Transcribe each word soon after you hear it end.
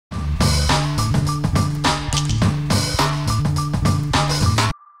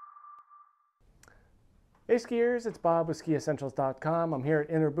Hey skiers, it's Bob with Skiessentials.com. I'm here at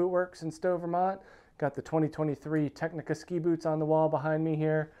Inner Bootworks in Stowe, Vermont. Got the 2023 Tecnica ski boots on the wall behind me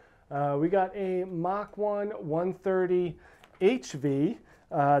here. We got a Mach1 130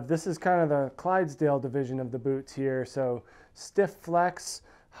 HV. This is kind of the Clydesdale division of the boots here. So stiff flex,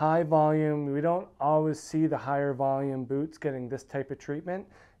 high volume. We don't always see the higher volume boots getting this type of treatment.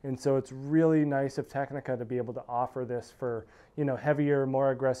 And so it's really nice of Tecnica to be able to offer this for, heavier,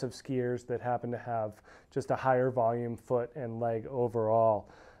 more aggressive skiers that happen to have just a higher volume foot and leg overall.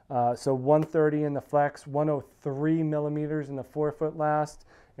 So 130 in the flex, 103 millimeters in the forefoot last,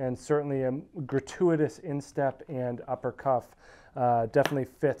 and certainly a gratuitous instep and upper cuff. Definitely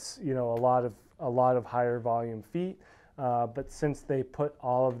fits, a lot of higher volume feet. But since they put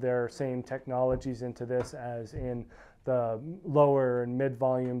all of their same technologies into this as in the lower and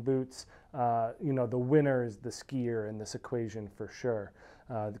mid-volume boots, the winner is the skier in this equation for sure,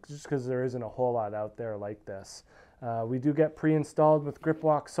 just because there isn't a whole lot out there like this. We do get pre-installed with grip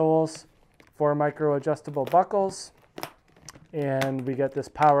walk soles, 4 micro adjustable buckles, and we get this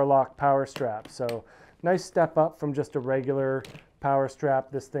power lock power strap. So nice step up from just a regular power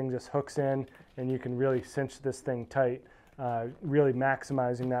strap. This thing just hooks in and you can really cinch this thing tight, really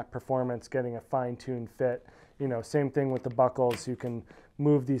maximizing that performance, getting a fine-tuned fit. Same thing with the buckles. You can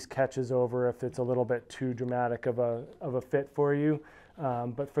move these catches over if it's a little bit too dramatic of a fit for you.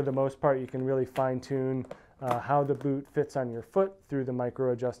 But for the most part, you can really fine-tune how the boot fits on your foot through the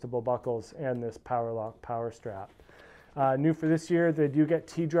micro adjustable buckles and this power lock power strap. New for this year, they do get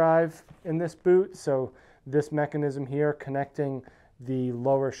T-drive in this boot. So this mechanism here connecting the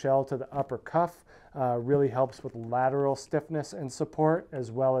lower shell to the upper cuff really helps with lateral stiffness and support, as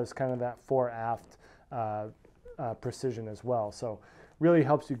well as kind of that fore-aft precision as well. So really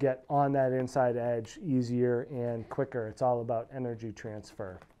helps you get on that inside edge easier and quicker. It's all about energy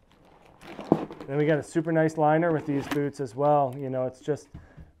transfer. Then we got a super nice liner with these boots as well. It's just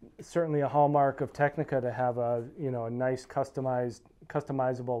certainly a hallmark of Tecnica to have a nice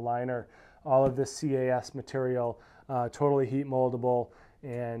customizable liner. All of this CAS material, totally heat moldable,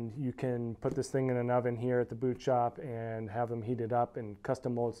 and you can put this thing in an oven here at the boot shop and have them heated up and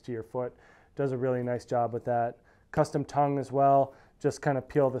custom molds to your foot. Does a really nice job with that. Custom tongue as well. Just kind of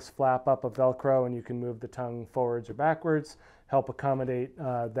peel this flap up of Velcro and you can move the tongue forwards or backwards, help accommodate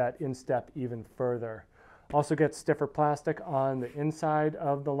that instep even further. Also gets stiffer plastic on the inside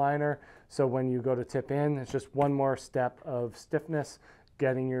of the liner, so when you go to tip in, it's just one more step of stiffness,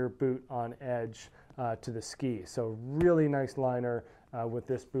 getting your boot on edge to the ski. So really nice liner with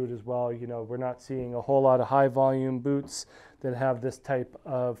this boot as well. We're not seeing a whole lot of high volume boots that have this type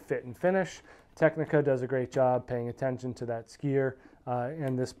of fit and finish. Tecnica does a great job paying attention to that skier,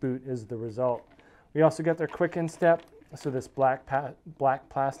 and this boot is the result. We also get their quick instep. So this black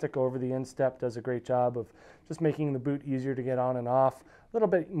plastic over the instep does a great job of just making the boot easier to get on and off, a little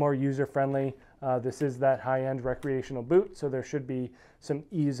bit more user-friendly. This is that high-end recreational boot, so there should be some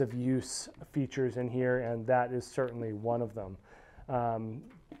ease of use features in here, and that is certainly one of them.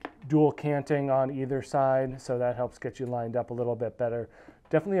 Dual canting on either side, so that helps get you lined up a little bit better.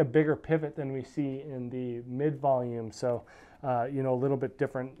 Definitely a bigger pivot than we see in the mid-volume, so a little bit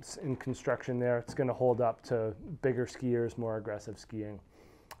different in construction there. It's going to hold up to bigger skiers, more aggressive skiing.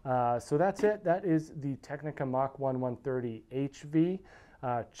 So that's it. That is the Tecnica Mach1 130 HV.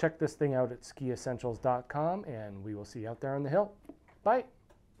 Check this thing out at Skiessentials.com, and we will see you out there on the hill. Bye.